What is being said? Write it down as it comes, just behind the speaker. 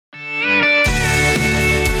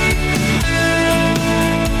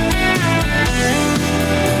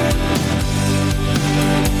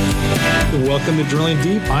welcome to Drilling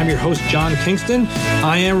Deep. I'm your host, John Kingston.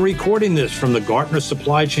 I am recording this from the Gartner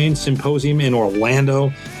Supply Chain Symposium in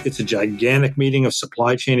Orlando. It's a gigantic meeting of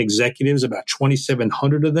supply chain executives, about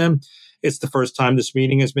 2,700 of them. It's the first time this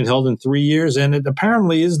meeting has been held in 3 years, and it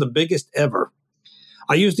apparently is the biggest ever.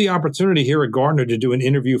 I used the opportunity here at Gartner to do an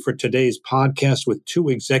interview for today's podcast with two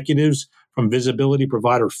executives from visibility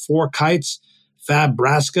provider FourKites. Fab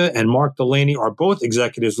Braska and Mark Delaney are both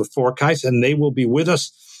executives with FourKites, and they will be with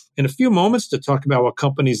us in a few moments to talk about what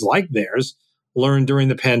companies like theirs learned during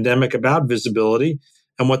the pandemic about visibility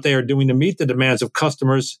and what they are doing to meet the demands of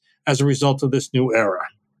customers as a result of this new era.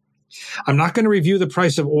 I'm not going to review the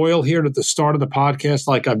price of oil here at the start of the podcast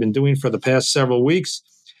like I've been doing for the past several weeks.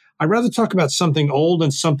 I'd rather talk about something old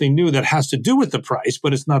and something new that has to do with the price,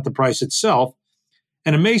 but it's not the price itself.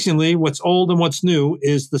 And amazingly, what's old and what's new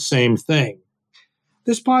is the same thing.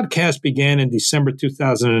 This podcast began in December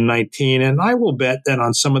 2019, and I will bet that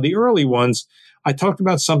on some of the early ones, I talked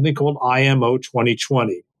about something called IMO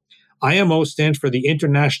 2020. IMO stands for the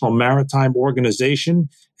International Maritime Organization,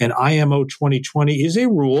 and IMO 2020 is a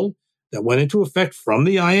rule that went into effect from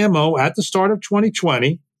the IMO at the start of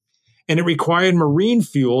 2020, and it required marine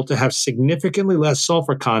fuel to have significantly less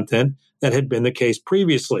sulfur content than had been the case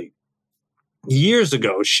previously. Years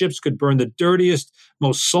ago, ships could burn the dirtiest,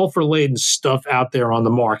 most sulfur-laden stuff out there on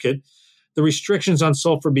the market. The restrictions on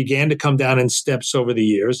sulfur began to come down in steps over the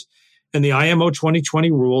years, and the IMO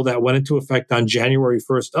 2020 rule that went into effect on January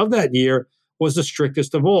 1st of that year was the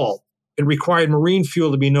strictest of all. It required marine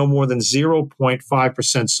fuel to be no more than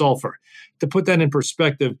 0.5% sulfur. To put that in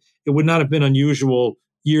perspective, it would not have been unusual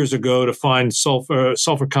years ago to find sulfur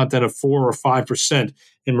content of 4 or 5%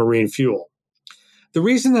 in marine fuel. The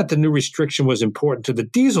reason that the new restriction was important to the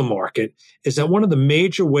diesel market is that one of the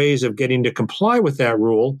major ways of getting to comply with that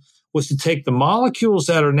rule was to take the molecules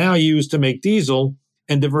that are now used to make diesel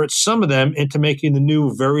and divert some of them into making the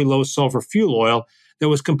new very low sulfur fuel oil that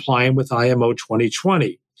was compliant with IMO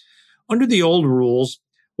 2020. Under the old rules,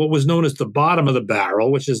 what was known as the bottom of the barrel,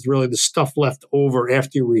 which is really the stuff left over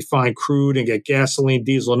after you refine crude and get gasoline,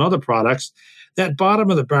 diesel, and other products, that bottom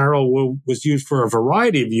of the barrel was used for a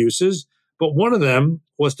variety of uses, but one of them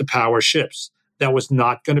was to power ships. That was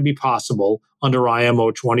not going to be possible under IMO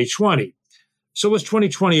 2020. So as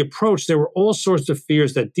 2020 approached, there were all sorts of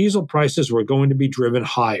fears that diesel prices were going to be driven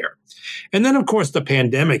higher. And then, of course, the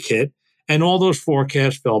pandemic hit, and all those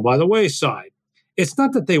forecasts fell by the wayside. It's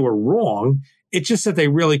not that they were wrong, it's just that they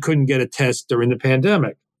really couldn't get a test during the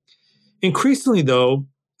pandemic. Increasingly, though,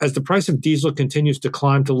 as the price of diesel continues to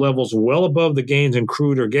climb to levels well above the gains in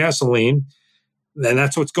crude or gasoline, and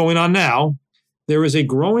that's what's going on now, there is a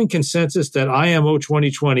growing consensus that IMO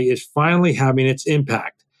 2020 is finally having its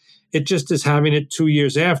impact. It just is having it 2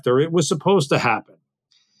 years after it was supposed to happen.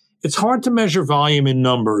 It's hard to measure volume in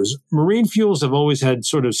numbers. Marine fuels have always had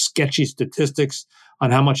sort of sketchy statistics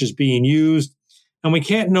on how much is being used, and we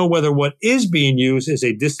can't know whether what is being used is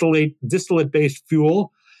a distillate-based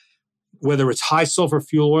fuel, whether it's high sulfur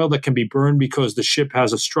fuel oil that can be burned because the ship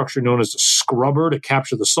has a structure known as a scrubber to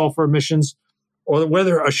capture the sulfur emissions, or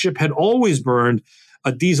whether a ship had always burned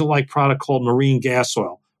a diesel-like product called marine gas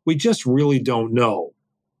oil. We just really don't know.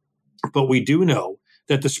 But we do know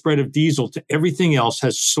that the spread of diesel to everything else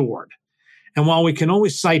has soared. And while we can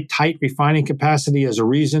always cite tight refining capacity as a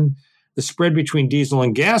reason, the spread between diesel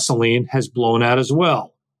and gasoline has blown out as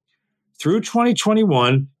well. Through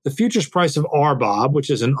 2021, the futures price of RBOB, which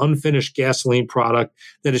is an unfinished gasoline product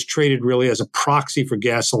that is traded really as a proxy for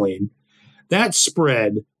gasoline, that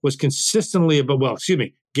spread was consistently above,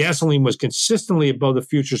 gasoline was consistently above the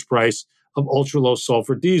futures price of ultra-low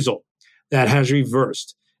sulfur diesel. That has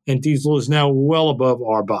reversed, and diesel is now well above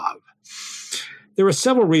RBOB. There are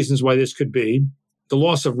several reasons why this could be. The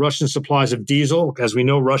loss of Russian supplies of diesel, as we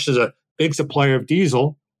know, Russia is a big supplier of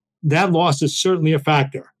diesel. That loss is certainly a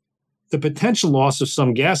factor. The potential loss of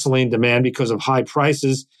some gasoline demand because of high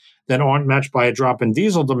prices that aren't matched by a drop in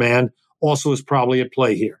diesel demand also is probably at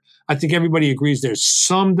play here. I think everybody agrees there's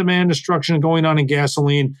some demand destruction going on in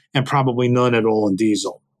gasoline and probably none at all in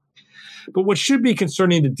diesel. But what should be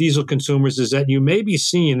concerning to diesel consumers is that you may be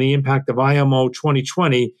seeing the impact of IMO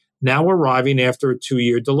 2020 now arriving after a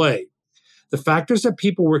 2-year delay. The factors that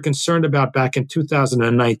people were concerned about back in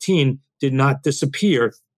 2019 did not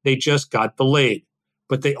disappear. They just got delayed,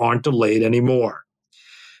 but they aren't delayed anymore.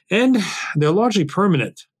 And they're largely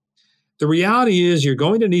permanent. The reality is you're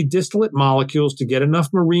going to need distillate molecules to get enough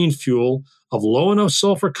marine fuel of low enough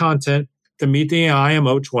sulfur content to meet the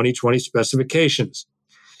IMO 2020 specifications.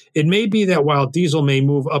 It may be that while diesel may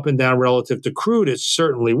move up and down relative to crude, it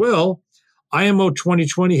certainly will, IMO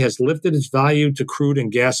 2020 has lifted its value to crude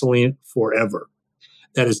and gasoline forever.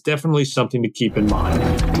 that is definitely something to keep in mind.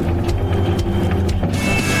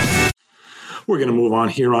 We're going to move on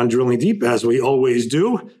here on Drilling Deep, as we always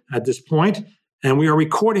do at this point. And we are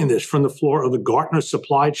recording this from the floor of the Gartner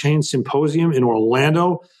Supply Chain Symposium in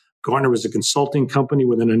Orlando. Gartner is a consulting company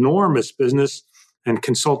with an enormous business and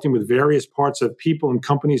consulting with various parts of people and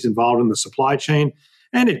companies involved in the supply chain.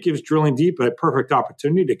 And it gives Drilling Deep a perfect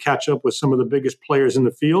opportunity to catch up with some of the biggest players in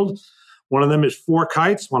the field. One of them is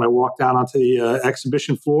FourKites. When I walked out onto the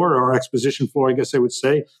exposition floor, I guess I would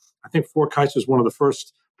say, I think FourKites was one of the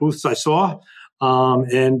first booths I saw.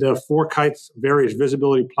 And FourKites' various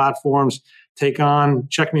visibility platforms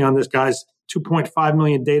check me on this, guys, 2.5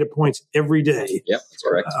 million data points every day. Yep, that's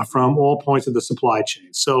correct. From all points of the supply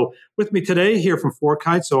chain. So with me today here from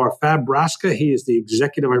FourKites are Fab Braska. He is the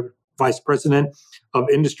Executive Vice President of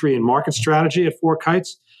Industry and Market Strategy at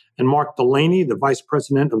FourKites, and Mark Delaney, the Vice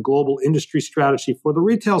President of Global Industry Strategy for the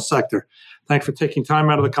retail sector. Thanks for taking time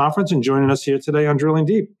out of the conference and joining us here today on Drilling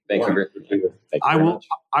Deep. Thank you very much.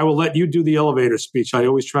 I will let you do the elevator speech. I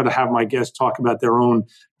always try to have my guests talk about their own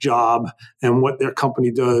job and what their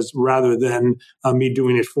company does rather than me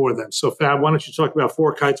doing it for them. So Fab, why don't you talk about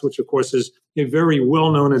FourKites, which of course is a very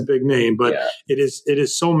well-known and big name, but it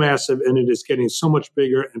is so massive and it is getting so much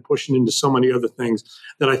bigger and pushing into so many other things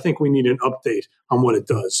that I think we need an update on what it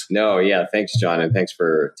does. Thanks, John, and thanks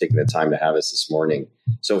for taking the time to have us this morning.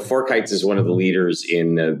 So FourKites is one of the leaders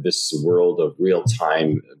in this world of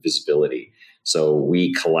real-time visibility. So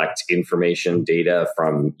we collect information, data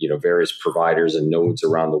from various providers and nodes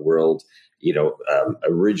around the world.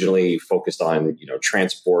 Originally focused on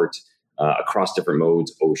transport across different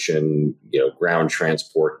modes: ocean, ground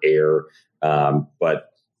transport, air.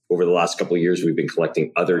 But over the last couple of years, we've been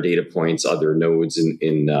collecting other data points, other nodes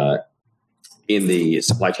in the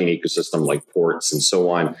supply chain ecosystem, like ports and so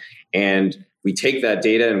on. And we take that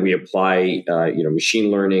data and we apply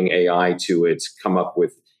machine learning, AI to it, come up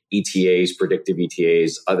with ETAs, predictive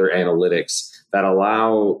ETAs, other analytics that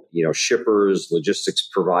allow shippers, logistics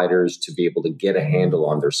providers to be able to get a handle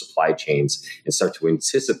on their supply chains and start to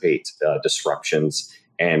anticipate disruptions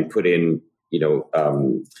and put in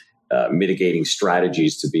mitigating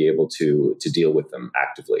strategies to be able to deal with them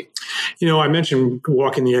actively. I mentioned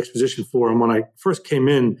walking the exposition floor, and when I first came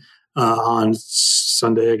in on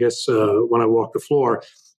Sunday, I guess when I walked the floor.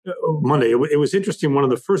 Monday. It was interesting. One of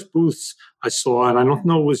the first booths I saw, and I don't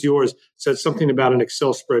know it was yours, said something about an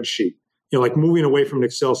Excel spreadsheet, like moving away from an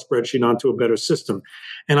Excel spreadsheet onto a better system.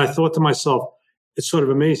 And I thought to myself, it's sort of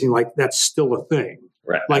amazing, like that's still a thing.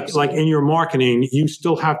 Right. Like in your marketing, you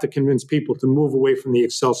still have to convince people to move away from the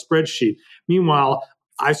Excel spreadsheet. Meanwhile,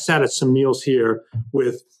 I sat at some meals here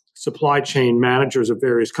with supply chain managers of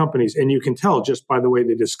various companies, and you can tell just by the way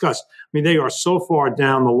they discuss. I mean, they are so far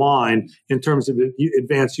down the line in terms of the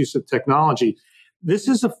advanced use of technology. This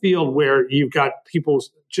is a field where you've got people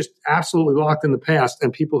just absolutely locked in the past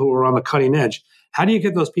and people who are on the cutting edge. How do you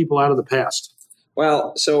get those people out of the past?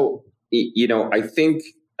 Well, so, I think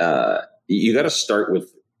you got to start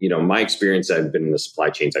with, my experience. I've been in the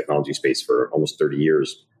supply chain technology space for almost 30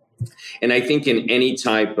 years. And I think in any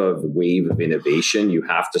type of wave of innovation, you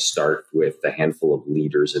have to start with a handful of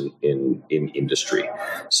leaders in industry.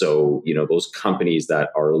 So, those companies that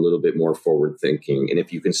are a little bit more forward thinking. And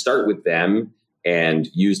if you can start with them and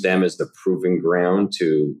use them as the proving ground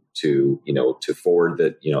to forward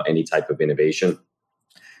any type of innovation,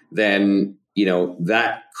 then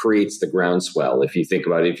that creates the groundswell. If you think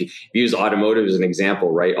about it, if you use automotive as an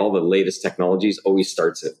example, right, all the latest technologies always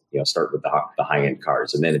start with the high-end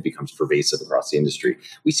cars, and then it becomes pervasive across the industry.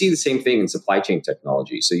 We see the same thing in supply chain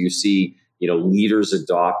technology. So you see, leaders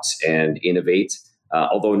adopt and innovate.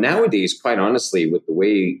 Although nowadays, quite honestly, with the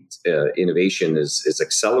way innovation is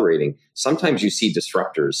accelerating, sometimes you see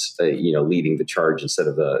disruptors, leading the charge instead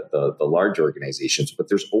of the large organizations. But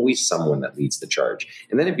there's always someone that leads the charge,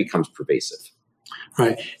 and then it becomes pervasive.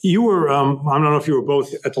 Right. You were, I don't know if you were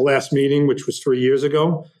both at the last meeting, which was 3 years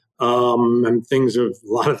ago, and a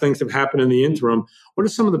lot of things have happened in the interim. What are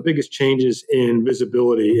some of the biggest changes in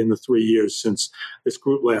visibility in the 3 years since this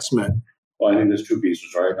group last met? Well, I think there's two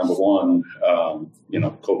pieces, right? Number one,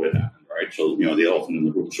 COVID happened, right? So, the elephant in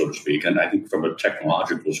the room, so to speak. And I think from a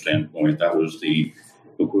technological standpoint, that was the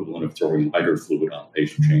equivalent of throwing lighter fluid on a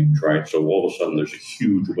pace of change, right? So all of a sudden, there's a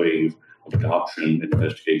huge wave of adoption and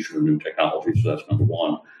investigation of new technology. So that's number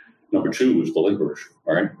one. Number two is the labor issue,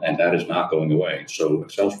 right? And that is not going away. So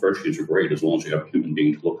Excel spreadsheets are great as long as you have a human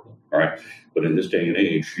being to look at them, all right? But in this day and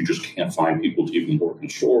age, you just can't find people to even work in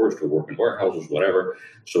stores, to work in warehouses, whatever.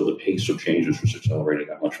 So the pace of change is just accelerating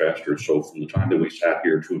that much faster. So from the time that we sat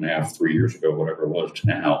here 2.5, 3 years ago, whatever it was, to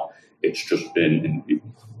now, it's just been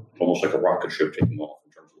almost like a rocket ship taking off.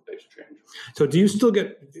 pace of change. So do you still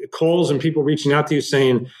get calls and people reaching out to you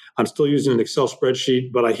saying, I'm still using an Excel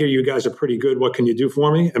spreadsheet, but I hear you guys are pretty good. What can you do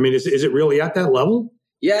for me? I mean, is it really at that level?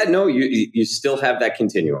 Yeah, no, you still have that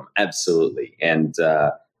continuum. Absolutely. And,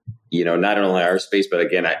 not only our space, but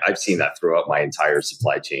again, I've seen that throughout my entire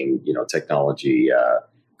supply chain, technology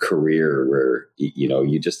career where,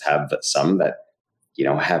 you just have some that,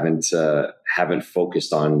 haven't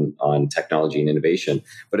focused on technology and innovation.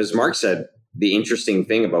 But as Mark said, the interesting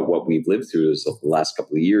thing about what we've lived through is the last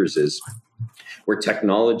couple of years is where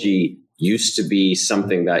technology used to be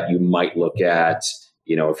something that you might look at,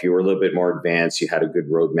 if you were a little bit more advanced, you had a good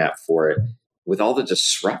roadmap for it. With all the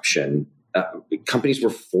disruption, companies were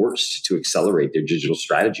forced to accelerate their digital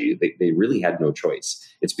strategy. They really had no choice.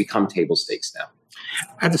 It's become table stakes now.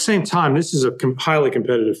 At the same time, this is a highly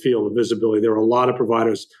competitive field of visibility. There are a lot of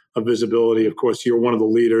providers of visibility. Of course, you're one of the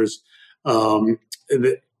leaders.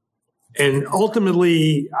 And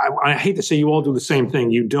ultimately, I hate to say you all do the same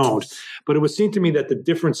thing. You don't. But it would seem to me that the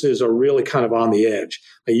differences are really kind of on the edge.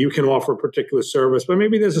 You can offer a particular service, but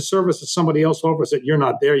maybe there's a service that somebody else offers that you're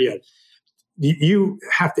not there yet. You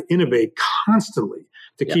have to innovate constantly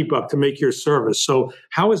to keep up, to make your service. So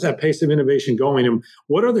how is that pace of innovation going? And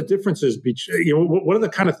what are the differences? What are the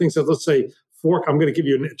kind of things that, let's say, Fork, I'm going to give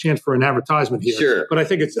you a chance for an advertisement here. Sure. But I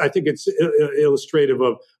think it's illustrative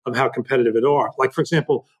of how competitive it are. Like, for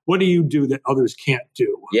example, what do you do that others can't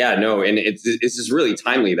do? Yeah, no, and it's really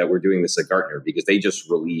timely that we're doing this at Gartner because they just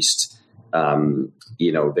released,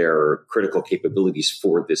 their critical capabilities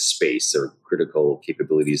for this space, or critical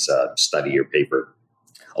capabilities study or paper,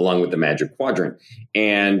 along with the Magic Quadrant.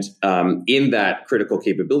 And in that critical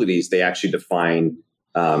capabilities, they actually define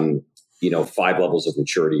 5 levels of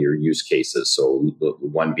maturity or use cases. So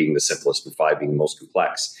one being the simplest and 5 being the most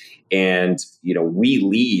complex. And, we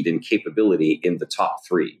lead in capability in the top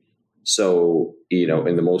 3. So,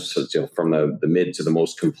 in the most, from the mid to the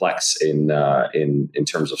most complex in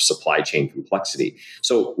terms of supply chain complexity.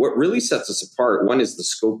 So what really sets us apart, one is the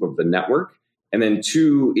scope of the network. And then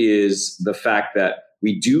 2 is the fact that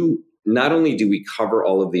not only do we cover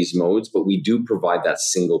all of these modes, but we do provide that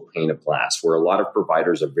single pane of glass where a lot of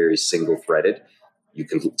providers are very single threaded. You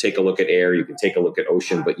can take a look at air, you can take a look at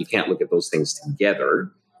ocean, but you can't look at those things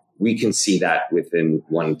together. We can see that within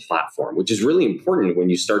one platform, which is really important when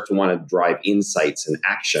you start to want to drive insights and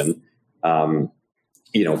action,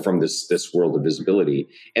 from this world of visibility.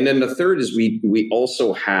 And then the third is we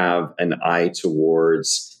also have an eye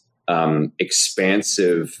towards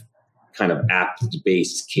expansive kind of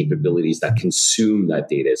app-based capabilities that consume that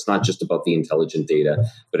data. It's not just about the intelligent data,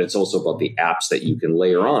 but it's also about the apps that you can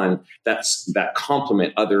layer on that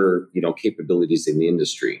complement other, capabilities in the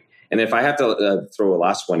industry. And if I have to throw a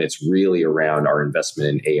last one, it's really around our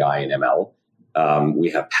investment in AI and ML. We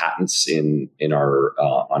have patents in our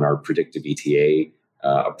on our predictive ETA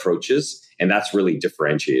approaches, and that's really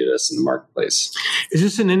differentiated us in the marketplace. Is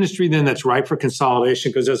this an industry then that's ripe for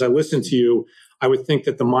consolidation? Because as I listen to you, I would think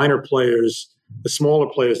that the minor players, the smaller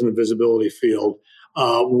players in the visibility field,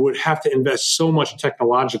 would have to invest so much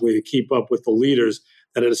technologically to keep up with the leaders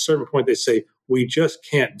that at a certain point they say, we just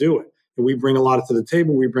can't do it. And we bring a lot to the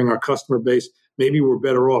table. We bring our customer base. Maybe we're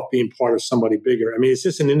better off being part of somebody bigger. I mean, is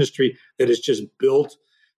this an industry that is just built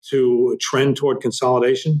to trend toward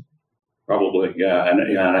consolidation? Probably, yeah.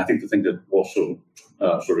 And I think the thing that also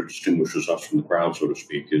sort of distinguishes us from the crowd, so to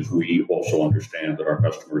speak, is we also understand that our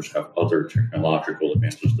customers have other technological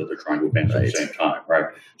advances that they're trying to advance at the same time, right?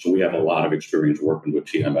 So we have a lot of experience working with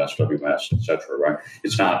TMS, WMS, et cetera, right?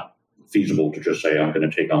 It's not feasible to just say, I'm going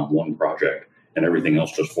to take on one project and everything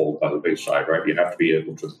else just falls by the wayside, right? You have to be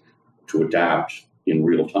able to adapt in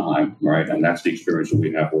real time, right? And that's the experience that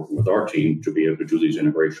we have working with our team to be able to do these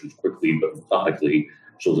integrations quickly but methodically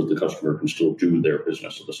so that the customer can still do their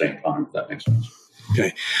business at the same time, if that makes sense.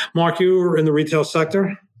 Okay. Mark, you were in the retail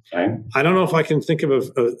sector. Okay. I don't know if I can think of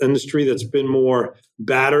an industry that's been more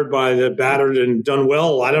battered and done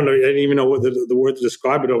well. I don't know. I didn't even know what the word to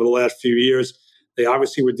describe it over the last few years. They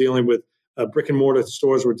obviously were dealing with brick and mortar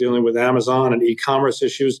stores were dealing with Amazon and e-commerce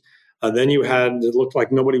issues. Then you it looked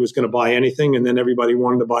like nobody was going to buy anything, and then everybody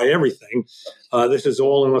wanted to buy everything. This is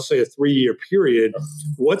all in, let's say, a 3-year period.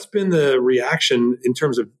 What's been the reaction in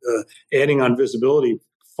terms of adding on visibility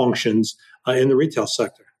functions in the retail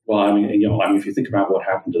sector? Well, if you think about what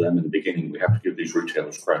happened to them in the beginning, we have to give these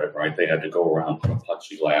retailers credit, right? They had to go around with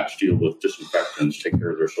plexiglass, deal with disinfectants, take care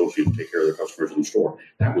of their associates, take care of their customers in the store.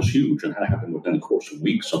 That was huge, and that happened within the course of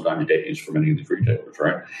weeks, sometimes days, for many of these retailers,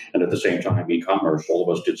 right? And at the same time, e-commerce, all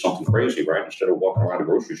of us did something crazy, right? Instead of walking around a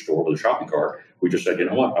grocery store with a shopping cart, we just said, you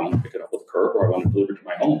know what, I want to pick it up with a curb, or I want to deliver it to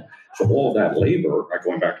my home. So all of that labor, right,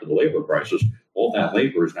 going back to the labor crisis, all that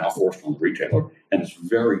labor is now forced on the retailer, and it's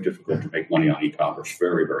very difficult to make money on e-commerce.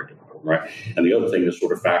 Very, very difficult, right? And the other thing that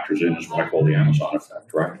sort of factors in is what I call the Amazon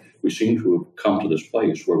effect, right? We seem to have come to this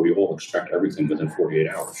place where we all expect everything within 48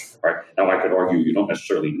 hours, right? Now, I could argue you don't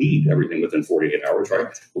necessarily need everything within 48 hours, right?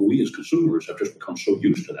 But we as consumers have just become so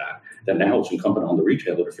used to that now it's incumbent on the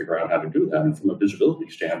retailer to figure out how to do that. And from a visibility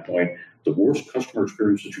standpoint, the worst customer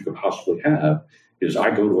experience that you could possibly have is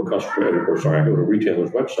I go to a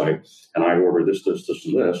retailer's website and I order this, and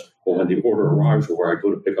this. Well, when the order arrives or where I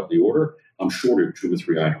go to pick up the order, I'm shorted 2 or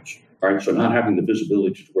 3 items. Right? So not having the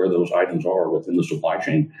visibility to where those items are within the supply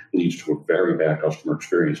chain leads to a very bad customer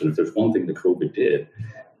experience. And if there's one thing that COVID did,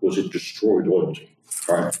 was it destroyed loyalty.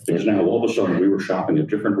 Right? Because now all of a sudden we were shopping at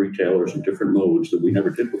different retailers and different modes that we never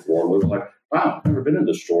did before. And we were like, wow, I've never been in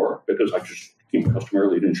this store because I just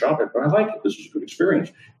customarily didn't shop it, but I like it. This is a good experience.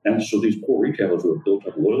 And so these poor retailers who have built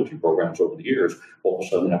up loyalty programs over the years all of a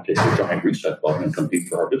sudden have to hit a giant reset button and compete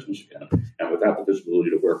for our business again. And without the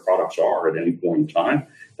visibility to where products are at any point in time,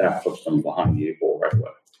 that puts them behind the 8 ball right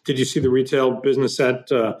away. Did you see the retail business at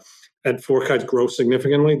FourKites grow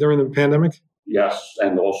significantly during the pandemic? Yes,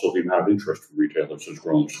 and also the amount of interest from retailers has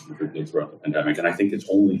grown significantly throughout the pandemic. And I think it's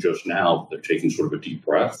only just now they're taking sort of a deep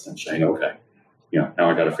breath and saying, okay, now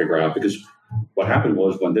I got to figure out, because what happened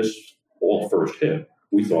was when this all first hit,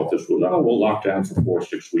 we thought this was, we'll lock down for 4 or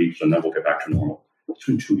 6 weeks and then we'll get back to normal. It's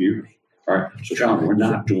been 2 years. All right. So, John, we're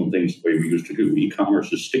not doing things the way we used to do.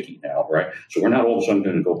 E-commerce is sticky now, right? So we're not all of a sudden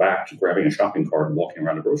going to go back to grabbing a shopping cart and walking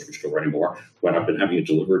around the grocery store anymore when I've been having it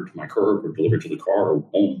delivered to my curb or delivered to the car or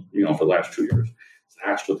home, for the last 2 years.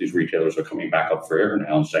 That's what these retailers are coming back up for air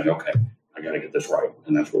now and saying, okay, I got to get this right.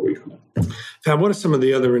 And that's where we come in. Fab, what are some of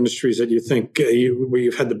the other industries that you think where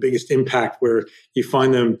you've had the biggest impact, where you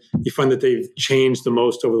find that they've changed the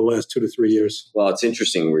most over the last 2 to 3 years? Well, it's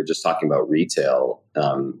interesting. We were just talking about retail.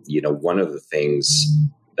 One of the things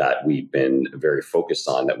that we've been very focused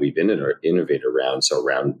on, that we've been innovated around, so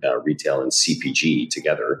around retail and CPG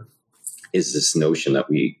together, is this notion that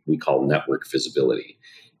we call network visibility.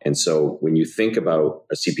 And so when you think about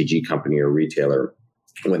a CPG company or retailer,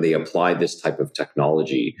 when they apply this type of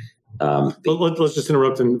technology, let's just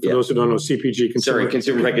interrupt. And for those who don't know, CPG, consumer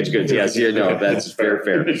packaged goods. Yes, that's fair.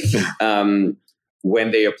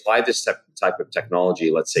 When they apply this type of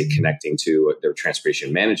technology, let's say connecting to their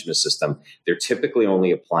transportation management system, they're typically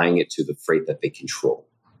only applying it to the freight that they control,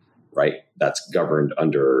 right? That's governed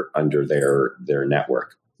under their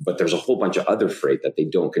network. But there's a whole bunch of other freight that they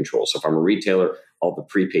don't control. So if I'm a retailer, all the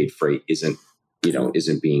prepaid freight isn't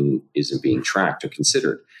being tracked or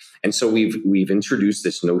considered. And so we've introduced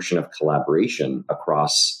this notion of collaboration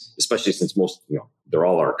across, especially since most, they're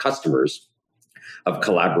all our customers, of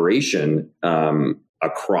collaboration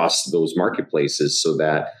across those marketplaces, so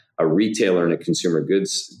that a retailer and a consumer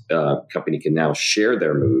goods company can now share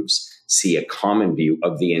their moves, see a common view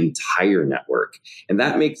of the entire network. And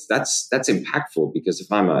that's impactful, because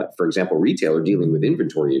if I'm for example, retailer dealing with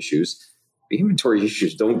inventory issues, the inventory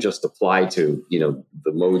issues don't just apply to,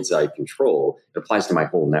 the modes I control. It applies to my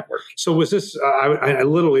whole network. So was this, I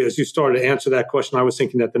literally, as you started to answer that question, I was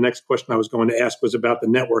thinking that the next question I was going to ask was about the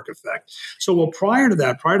network effect. So, prior to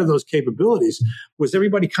those capabilities, was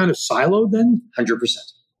everybody kind of siloed then? 100%.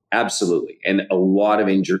 Absolutely. And a lot of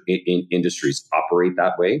industries operate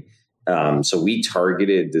that way. So we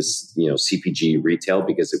targeted this, CPG retail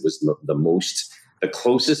because it was the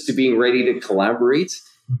closest to being ready to collaborate.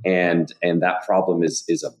 And that problem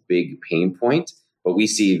is a big pain point, but we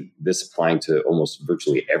see this applying to almost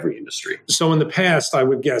virtually every industry. So in the past, I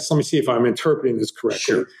would guess, let me see if I'm interpreting this correctly.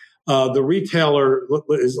 Sure. The retailer,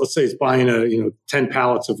 let's say, is buying 10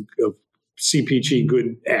 pallets of CPG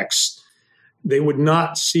good X. They would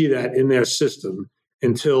not see that in their system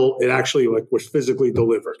until it actually was physically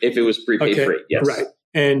delivered. If it was prepaid freight, yes. Right.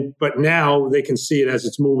 But now they can see it as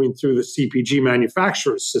it's moving through the CPG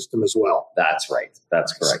manufacturer's system as well. That's right.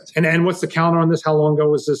 That's correct. And what's the counter on this? How long ago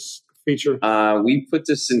was this feature? We put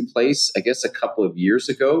this in place, I guess, a couple of years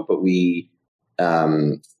ago. But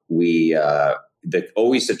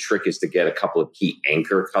always the trick is to get a couple of key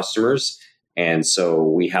anchor customers. And so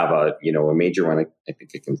we have a major one. I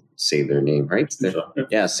think I can say their name, right?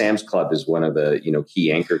 Yeah, Sam's Club is one of the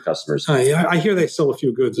key anchor customers. I hear they sell a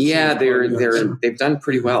few goods. Yeah, they've done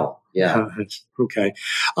pretty well. Yeah. Okay.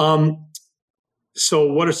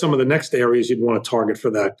 So what are some of the next areas you'd want to target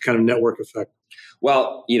for that kind of network effect?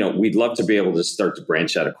 Well, we'd love to be able to start to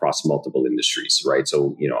branch out across multiple industries, right?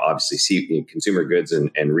 So, obviously consumer goods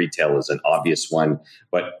and retail is an obvious one,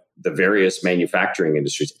 but the various manufacturing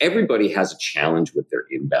industries, everybody has a challenge with their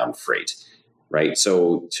inbound freight, right?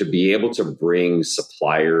 So to be able to bring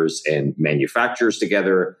suppliers and manufacturers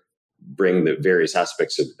together, bring the various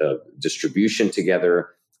aspects of distribution together.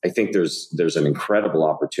 I think there's an incredible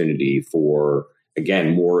opportunity for,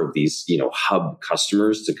 again, more of these, hub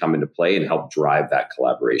customers to come into play and help drive that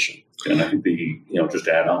collaboration. And I think just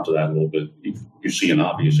to add on to that a little bit, you see an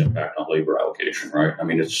obvious impact on labor allocation, right? I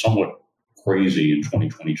mean, it's somewhat crazy in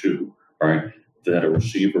 2022, right, that a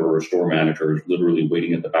receiver or a store manager is literally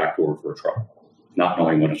waiting at the back door for a truck, not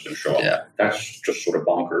knowing when it's going to show up. Yeah. That's just sort of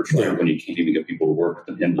bonkers, right? When you can't even get people to work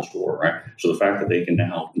in the store, right? So the fact that they can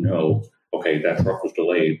now know, okay, that truck was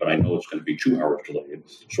delayed, but I know it's going to be 2 hours delayed,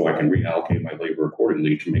 so I can reallocate my labor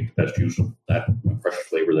accordingly to make the best use of that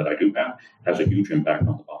precious labor that I do have, has a huge impact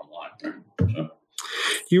on the bottom line. Right? So.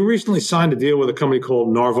 You recently signed a deal with a company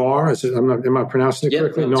called Narvar. Am I pronouncing it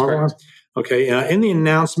correctly? Narvar? Correct. Okay. In the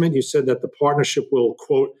announcement, you said that the partnership will,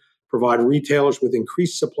 quote, provide retailers with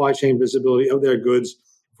increased supply chain visibility of their goods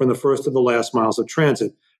from the first to the last miles of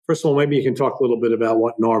transit. First of all, maybe you can talk a little bit about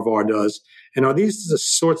what Narvar does. And are these the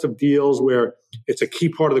sorts of deals where it's a key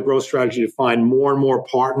part of the growth strategy to find more and more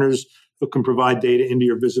partners who can provide data into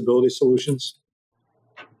your visibility solutions?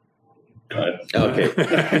 Okay.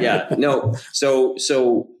 Yeah. No. So,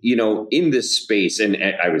 in this space, and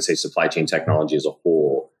I would say supply chain technology as a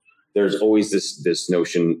whole, there's always this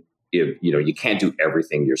notion of, you can't do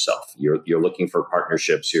everything yourself. You're looking for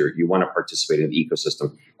partnerships. You want to participate in the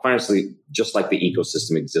ecosystem. Quite honestly, just like the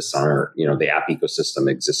ecosystem exists on our, the app ecosystem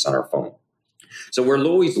exists on our phone. So we're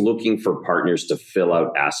always looking for partners to fill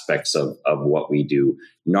out aspects of what we do.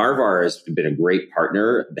 Narvar has been a great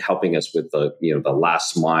partner, helping us with the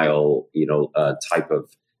last mile, type of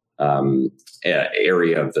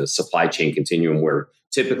area of the supply chain continuum, where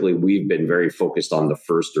typically we've been very focused on the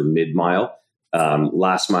first or mid mile.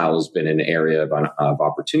 Last mile has been an area of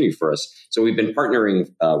opportunity for us. So we've been partnering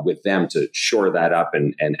with them to shore that up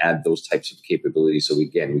and add those types of capabilities. So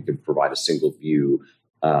again, we can provide a single view,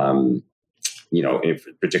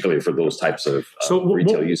 particularly for those types of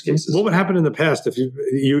retail use cases. What would happen in the past if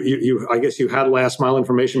you I guess you had last mile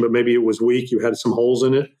information, but maybe it was weak, you had some holes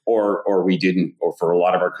in it? Or we didn't, or for a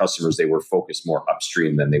lot of our customers, they were focused more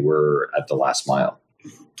upstream than they were at the last mile.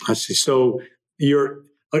 I see. So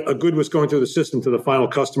a good was going through the system to the final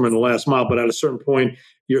customer in the last mile, but at a certain point,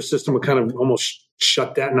 your system would kind of almost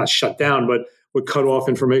not shut down, but would cut off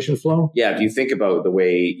information flow? Yeah, if you think about the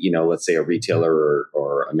way, let's say a retailer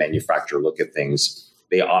or a manufacturer look at things,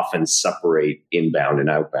 they often separate inbound and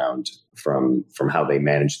outbound from how they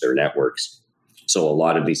manage their networks. So a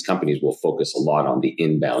lot of these companies will focus a lot on the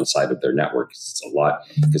inbound side of their network. It's a lot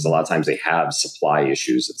because a lot of times they have supply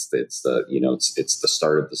issues. It's the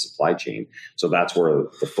start of the supply chain. So that's where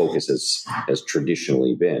the focus has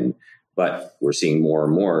traditionally been. But we're seeing more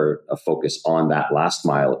and more a focus on that last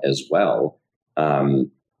mile as well.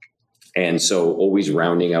 And so always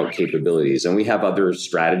rounding out capabilities. And we have other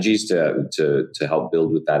strategies to help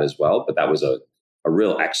build with that as well. But that was a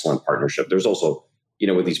real excellent partnership. There's also,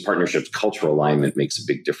 with these partnerships, cultural alignment makes a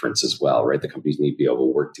big difference as well, right? The companies need to be able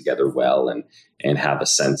to work together well and have a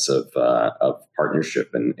sense of partnership.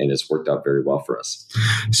 And it's worked out very well for us.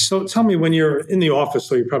 So tell me, when you're in the office,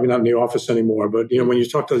 so you're probably not in the office anymore, but when you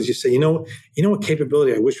talk to others, you say, what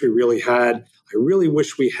capability I wish we really had? I really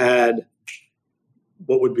wish we had.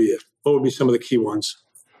 What would be it? What would be some of the key ones?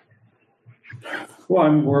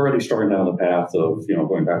 Well, we're already starting down the path of,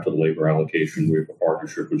 going back to the labor allocation. We have a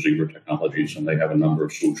partnership with Zebra Technologies, and they have a number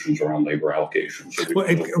of solutions around labor allocation. So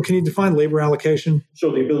can you define labor allocation?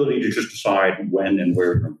 So the ability to just decide when and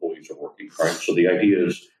where your employees are working, right? So the idea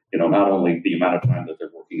is, not only the amount of time that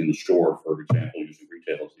they're working in the store, for example, using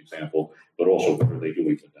retail as an example, but also what are they doing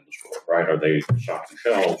within the store, right? Are they stocking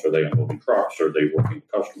shelves? Are they unloading trucks? Are they working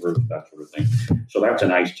with customers? That sort of thing. So that's a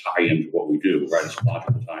nice tie-in to what we do, right? It's a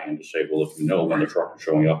logical tie-in to say, well, if you know when the truck is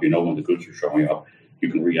showing up, when the goods are showing up,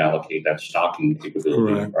 you can reallocate that stocking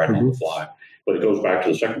capability right on the fly. But it goes back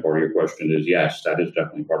to the second part of your question is, yes, that is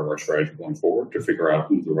definitely part of our strategy going forward, to figure out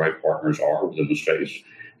who the right partners are within the space.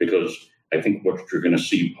 Because I think what you're going to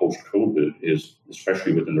see post-COVID is,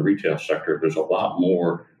 especially within the retail sector, there's a lot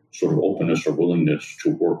more sort of openness or willingness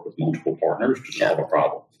to work with multiple partners to solve a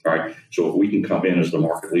problem, right? So if we can come in as the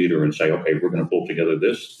market leader and say, okay, we're going to pull together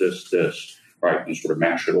this, right, and sort of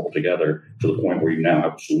mash it all together to the point where you now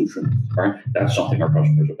have a solution, right? That's something our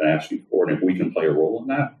customers have been asking for. And if we can play a role in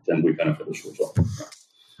that, then we benefit as a result.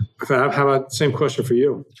 Right? How about the same question for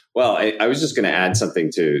you? Well, I was just going to add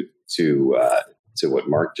something to what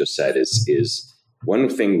Mark just said is one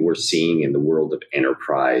thing we're seeing in the world of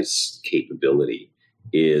enterprise capability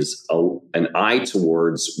is an eye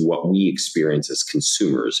towards what we experience as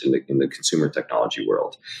consumers in the consumer technology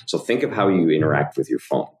world. So think of how you interact with your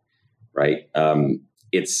phone, right?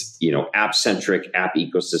 it's, app-centric, app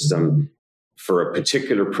ecosystem. For a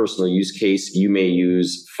particular personal use case, you may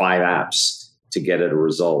use 5 apps to get at a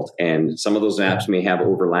result. And some of those apps may have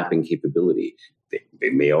overlapping capability.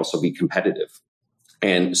 They may also be competitive.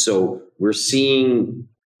 And so we're seeing,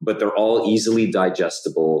 but they're all easily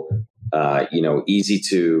digestible, easy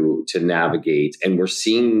to navigate. And we're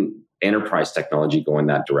seeing enterprise technology go in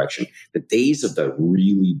that direction. The days of the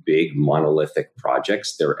really big monolithic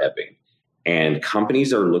projects, they're ebbing. And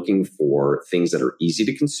companies are looking for things that are easy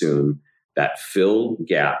to consume, that fill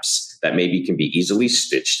gaps, that maybe can be easily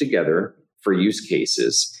stitched together for use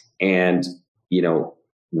cases. And,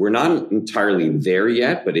 we're not entirely there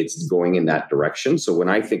yet, but it's going in that direction. So when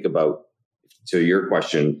I think about, to your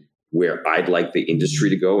question, where I'd like the industry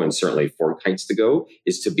to go, and certainly FourKites to go,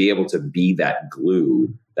 is to be able to be that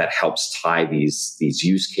glue that helps tie these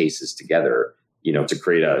use cases together, to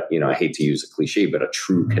create I hate to use a cliche, but a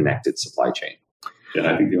true connected supply chain. And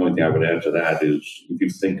I think the only thing I would add to that is if you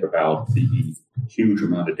think about the huge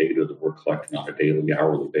amount of data that we're collecting on a daily,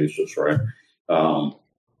 hourly basis, right?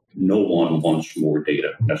 No one wants more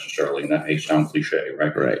data necessarily, and that may sound cliche,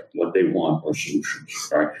 right? Right. What they want are solutions,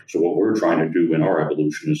 right? So what we're trying to do in our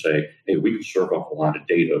evolution is say, hey, we can serve up a lot of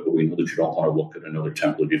data, but we know that you don't want to look at another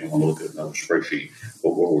template, you don't want to look at another spreadsheet. But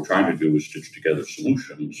what we're trying to do is stitch together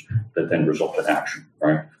solutions that then result in action,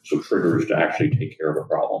 right? So triggers to actually take care of a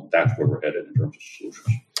problem. That's where we're headed in terms of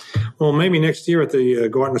solutions. Well, maybe next year at the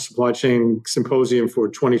Gartner Supply Chain Symposium for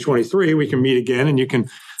 2023, we can meet again and you can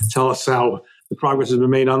tell us how the progress has been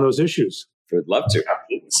made on those issues. We'd love to.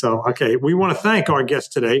 Absolutely. So, okay, we want to thank our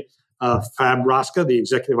guest today, Fab Rosca, the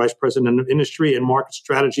Executive Vice President of Industry and Market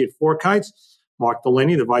Strategy at FourKites, Mark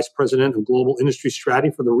Delaney, the Vice President of Global Industry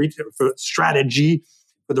Strategy for the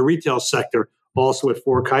retail sector, also at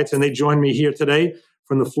FourKites. And they joined me here today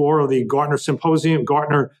from the floor of the Gartner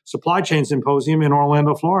Supply Chain Symposium in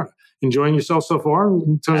Orlando, Florida. Enjoying yourself so far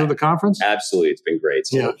in terms of the conference? Absolutely. It's been great.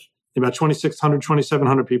 So yeah. About 2,600,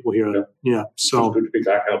 2,700 people here. Yeah. So it's good to be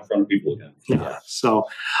back out in front of people again. Yeah. So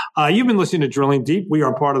you've been listening to Drilling Deep. We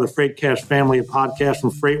are part of the FreightCast family of podcasts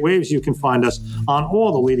from FreightWaves. You can find us on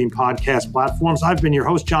all the leading podcast platforms. I've been your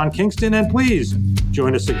host, John Kingston, and please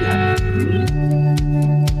join us again.